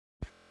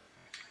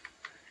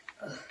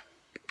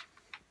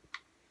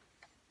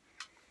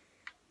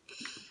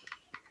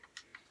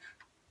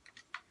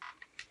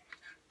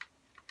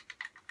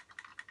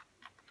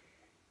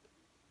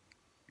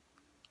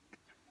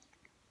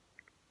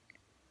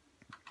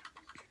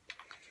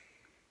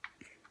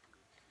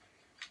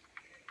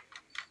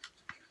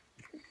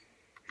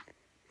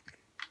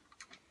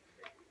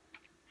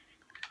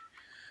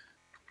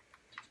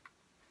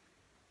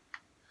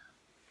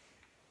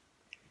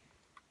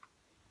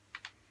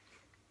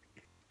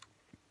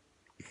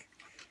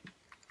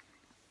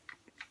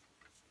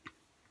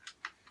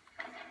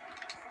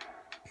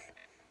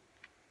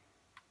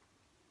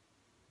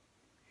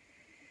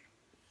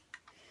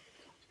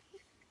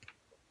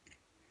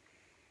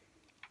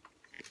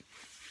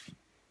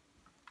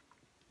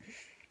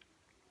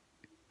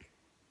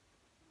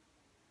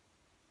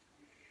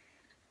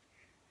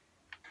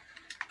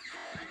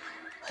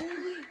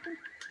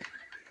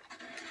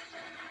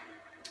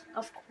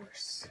Of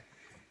course.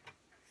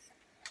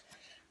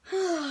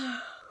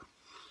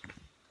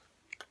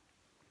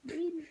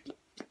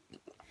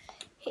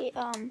 Hey,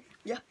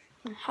 Yeah.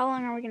 how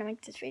long are we gonna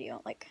make this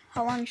video? Like,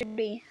 how long should it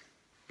be?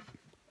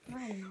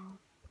 I don't know.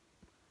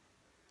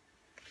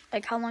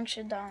 Like, how long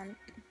should,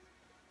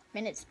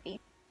 minutes be?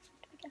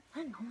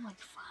 I don't know, like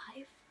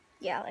 5?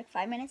 Yeah, like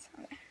 5 minutes?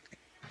 Okay.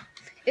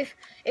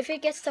 If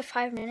it gets to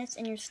 5 minutes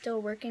and you're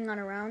still working on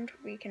a round,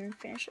 we can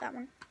finish that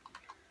one.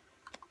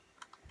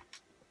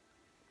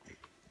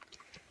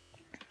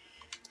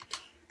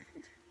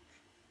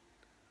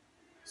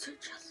 So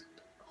just,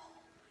 oh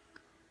my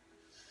god.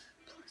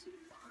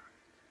 Pleasant Park.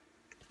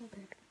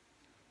 Okay.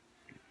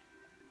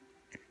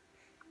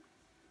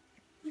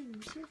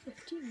 Is it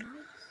 15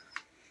 minutes?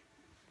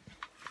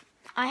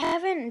 I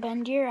haven't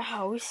been to your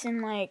house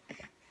in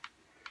like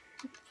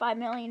 5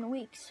 million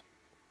weeks.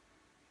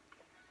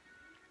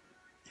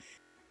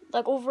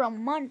 Like over a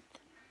month.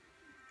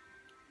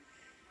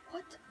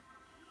 What?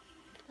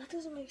 That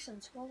doesn't make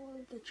sense. What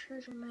was the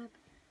treasure map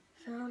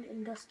found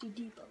in Dusty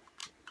Depot?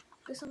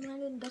 Guess I'm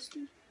landing in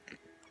Dusty.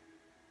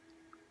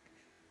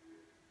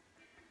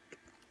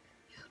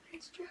 You've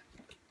been struck.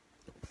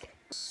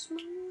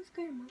 Smooth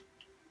camera.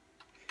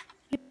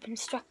 You've been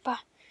struck by.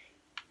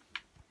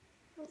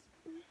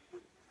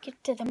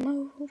 Get to the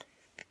mood. You've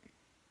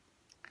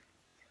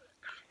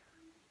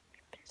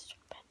been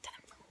struck by to the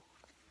mood.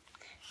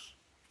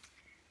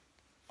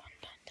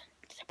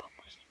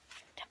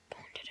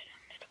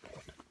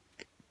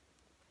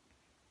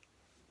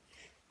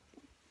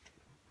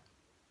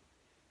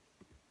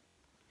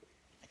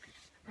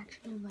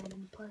 Actually, I'm landing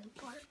in Pleasant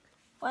Park.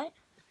 What?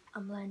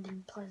 I'm landing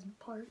in Pleasant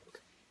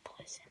Park.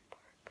 Pleasant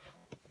Park.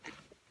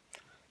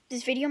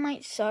 This video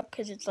might suck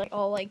because it's like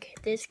all like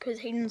this because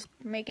Hayden's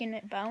making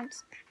it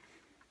bounce.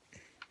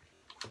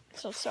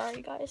 So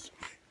sorry, guys.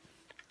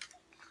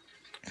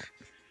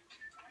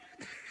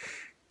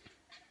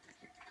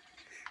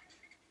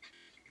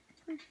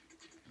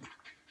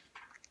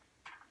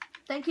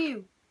 Thank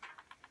you.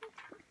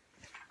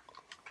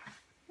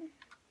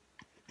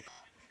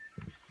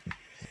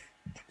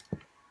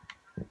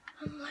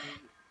 I'm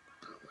landing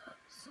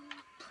Pleasant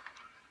Park.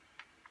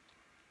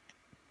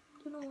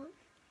 You know what?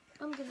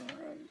 I'm gonna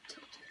land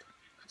tilted.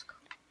 Let's go.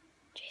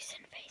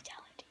 Jaxon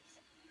fatalities.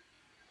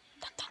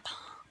 Dun, dun, dun.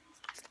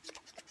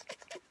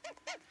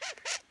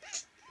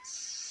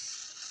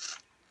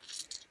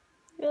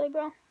 Really,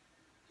 bro?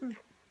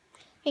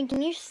 Hey,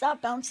 can you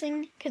stop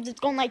bouncing? Cause it's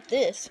going like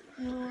this.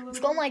 It's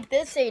going like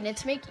this, Aiden.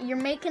 You're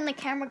making the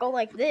camera go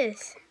like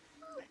this.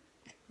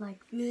 Like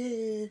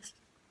this.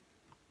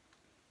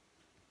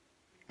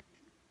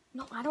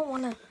 No, I don't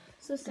wanna.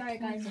 So sorry,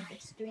 guys, if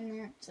it's doing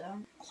that. So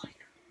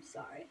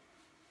sorry.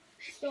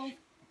 So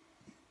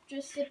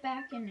just sit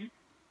back and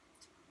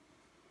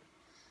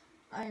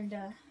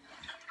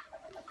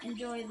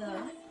enjoy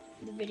the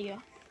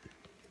video.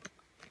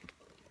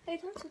 Hey,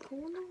 that's a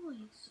cool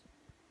noise.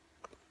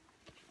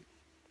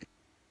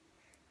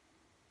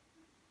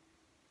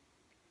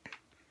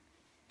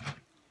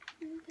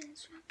 You've been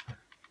struck.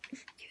 You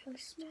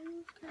smell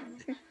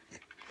good.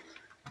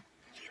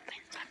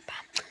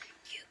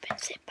 You've been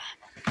sit by.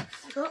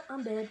 Oh,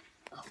 I'm dead.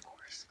 Of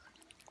course.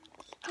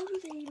 How do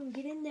they even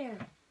get in there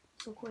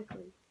so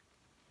quickly?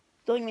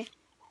 Doing me.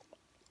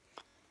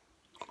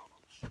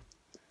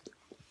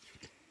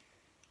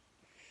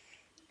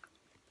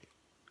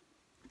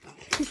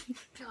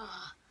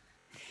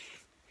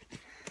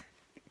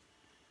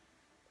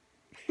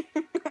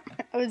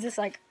 I was just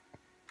like,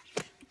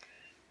 Oh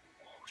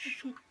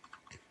shoot.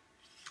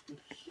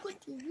 What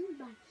do you mean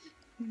by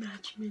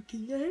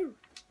matchmaking error?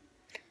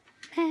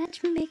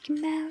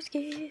 matchmaking mouse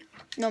game.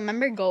 No,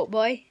 remember Goat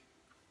Boy?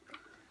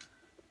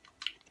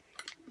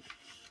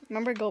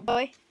 Remember Goat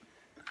Boy?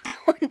 That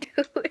one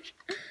dude.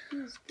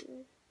 He's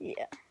good.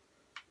 Yeah.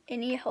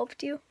 And he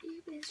helped you?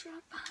 You've been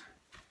struck.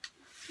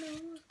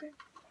 Smells good.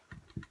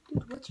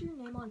 Dude, what's your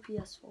name on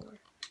PS4?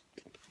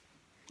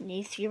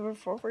 Fever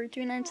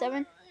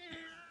 44297.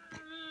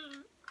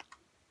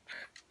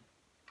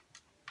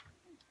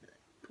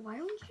 Why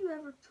don't you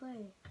ever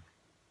play?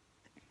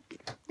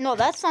 No,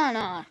 that's on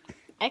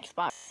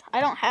Xbox.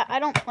 I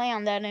don't play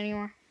on that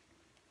anymore.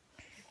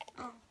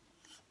 Oh.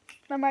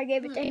 Remember I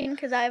gave it to him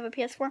because I have a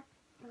PS4?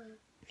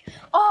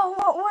 Oh,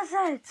 what was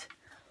that?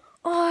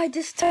 Oh, I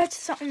just touched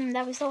something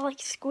that was all like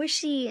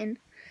squishy and...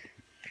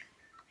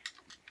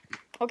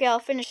 Okay, I'll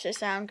finish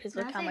this round because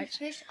look how much...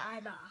 Fish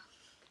eyeball.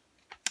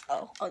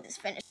 Oh, I'll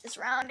just finish this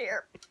round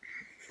here.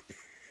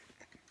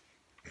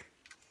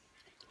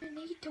 I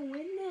need to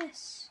win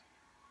this.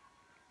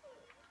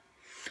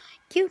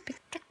 Cupid.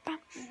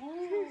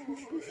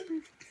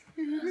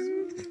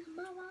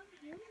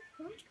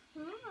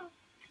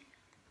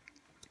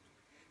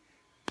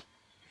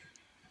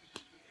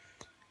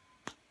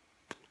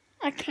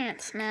 I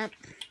can't snap.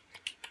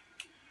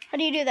 How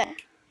do you do that?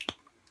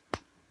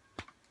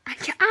 I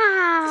can't.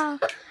 Ah!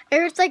 It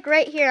hurts like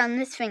right here on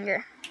this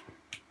finger.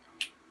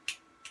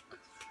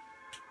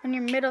 On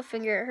your middle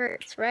finger it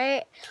hurts,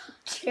 right?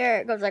 Here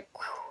it goes like.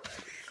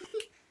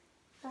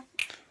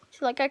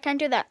 So like I can't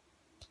do that.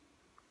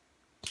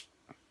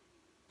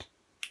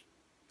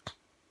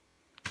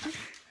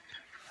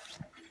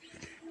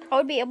 I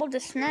would be able to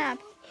snap.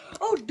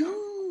 Oh,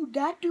 dude,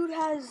 that dude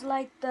has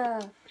like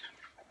the.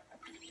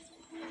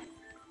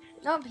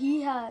 Nope,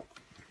 he had.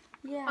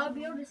 Yeah. I'll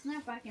be able to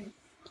snap back in.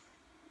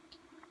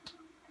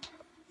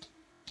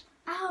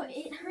 Ow,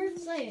 it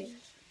hurts like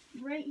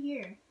right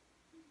here.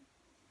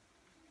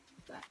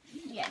 But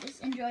yeah,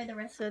 just enjoy the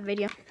rest of the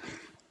video.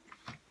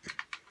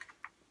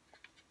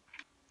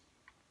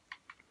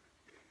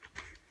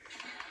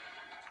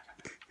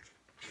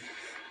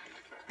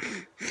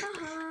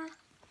 Haha.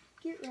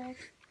 Get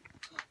wrecked.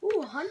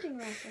 Ooh, hunting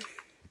rifle.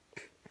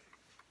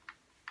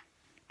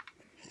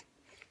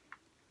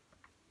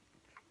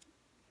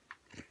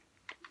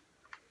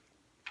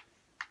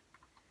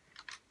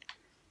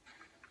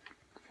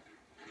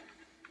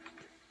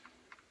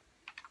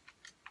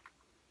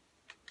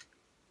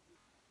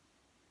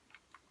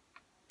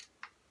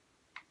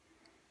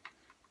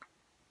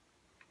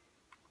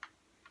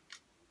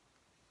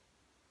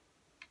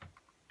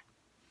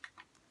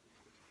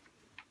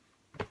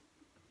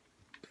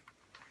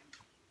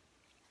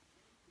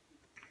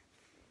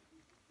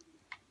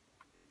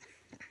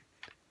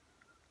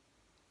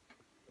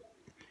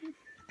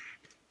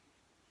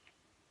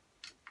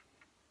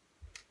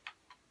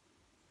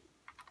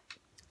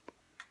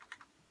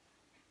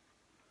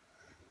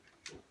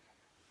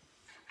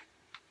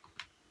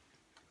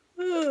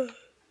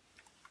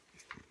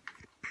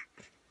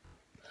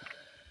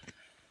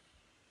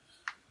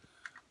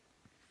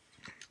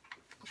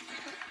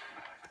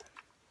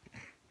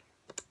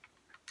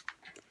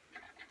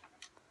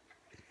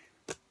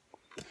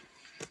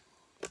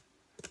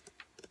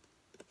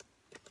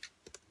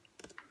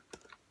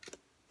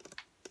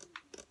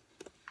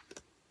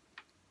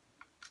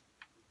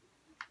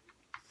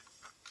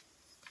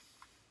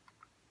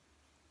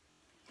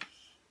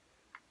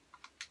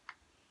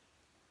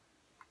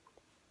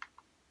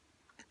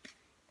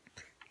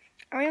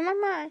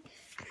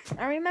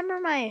 I remember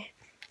my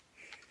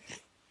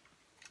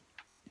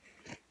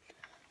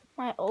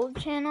old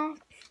channel.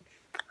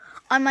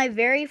 On my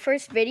very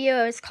first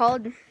video, it was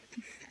called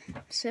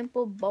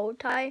Simple Bow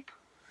Tie.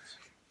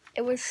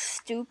 It was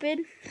stupid.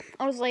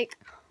 I was like,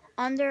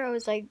 on there, I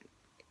was like,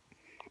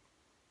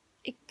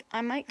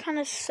 I might kind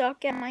of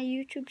suck at my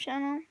YouTube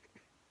channel.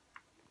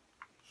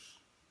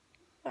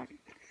 But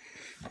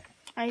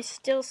I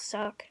still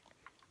suck.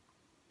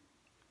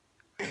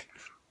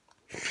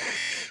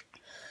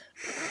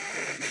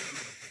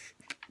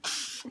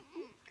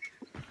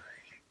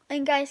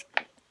 And guys,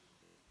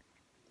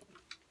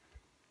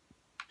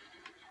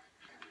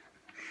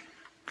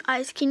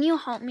 can you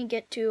help me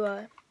get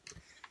to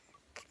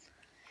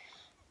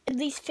at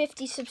least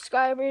 50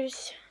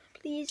 subscribers?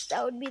 Please,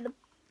 that would be the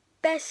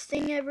best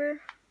thing ever.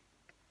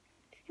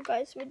 If you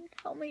guys would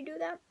help me do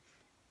that.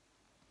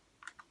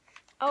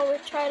 I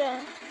would try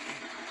to,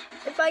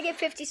 if I get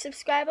 50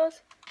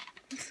 subscribers,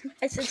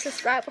 I said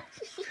subscribers,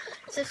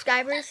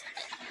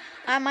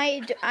 I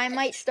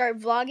might start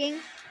vlogging.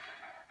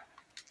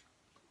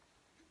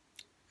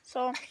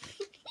 So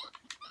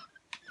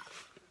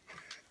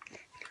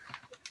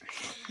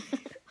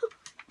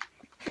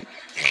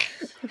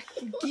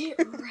Get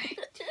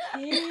wrecked.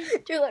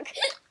 Dude,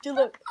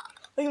 look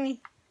at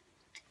me.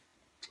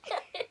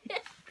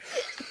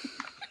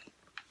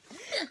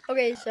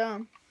 Okay,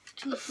 so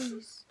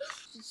Please.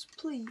 Just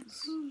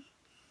please.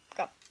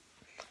 go.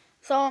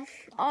 So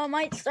I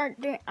might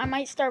start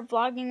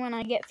vlogging when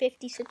I get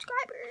 50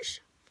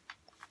 subscribers.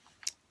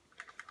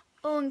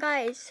 Oh, and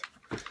guys,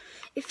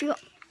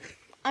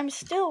 I'm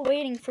still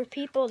waiting for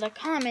people to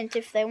comment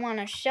if they want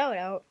a shout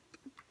out,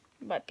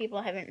 but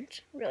people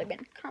haven't really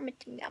been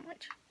commenting that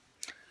much.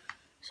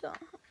 So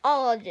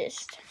I'll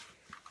just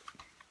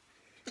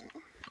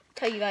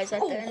tell you guys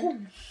at the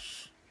end.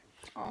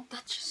 Oh,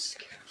 That just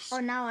scared me. Oh,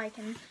 now I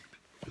can.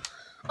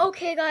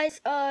 Okay, guys.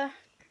 I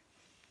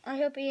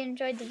hope you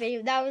enjoyed the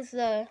video. That was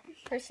the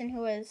person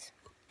who was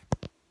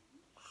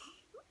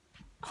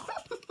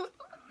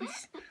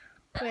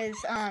playing,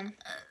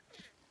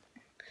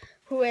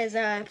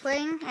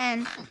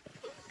 and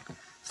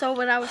so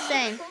what I was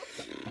saying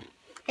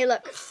Hey,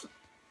 look.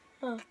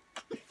 Oh.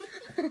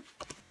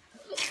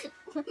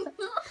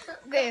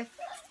 Okay.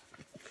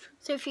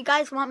 So if you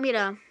guys want me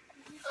to...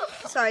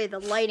 Sorry, the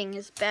lighting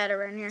is bad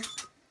around here.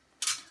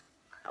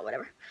 Oh,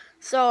 whatever.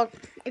 So,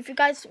 if you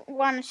guys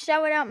want to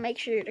shout it out, make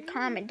sure to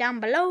comment down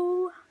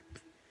below.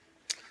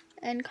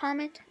 And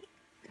comment.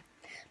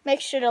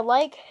 Make sure to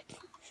like,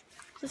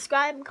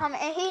 subscribe, and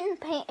comment.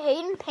 And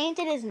Hayden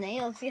painted his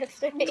nails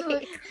yesterday.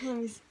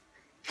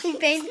 He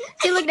painted...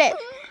 See, look at it.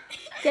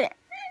 Look at it.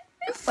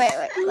 Wait,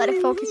 let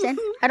it focus in.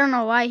 I don't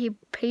know why he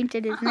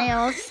painted his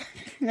nails.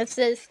 That's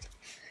this.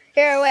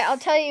 Here, wait, I'll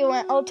tell you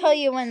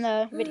when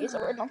the video's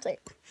over. Don't say it.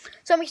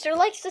 So make sure to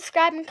like,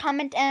 subscribe, and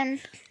comment,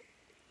 and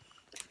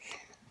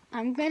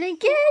I'm gonna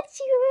get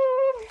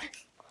you.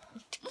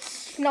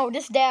 No,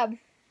 just dab.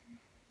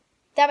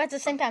 Dab at the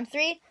same time.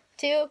 3,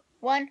 2,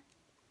 1.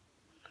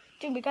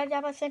 Dude, we gotta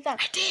dab at the same time.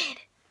 I did.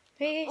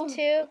 3,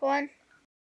 2, 1.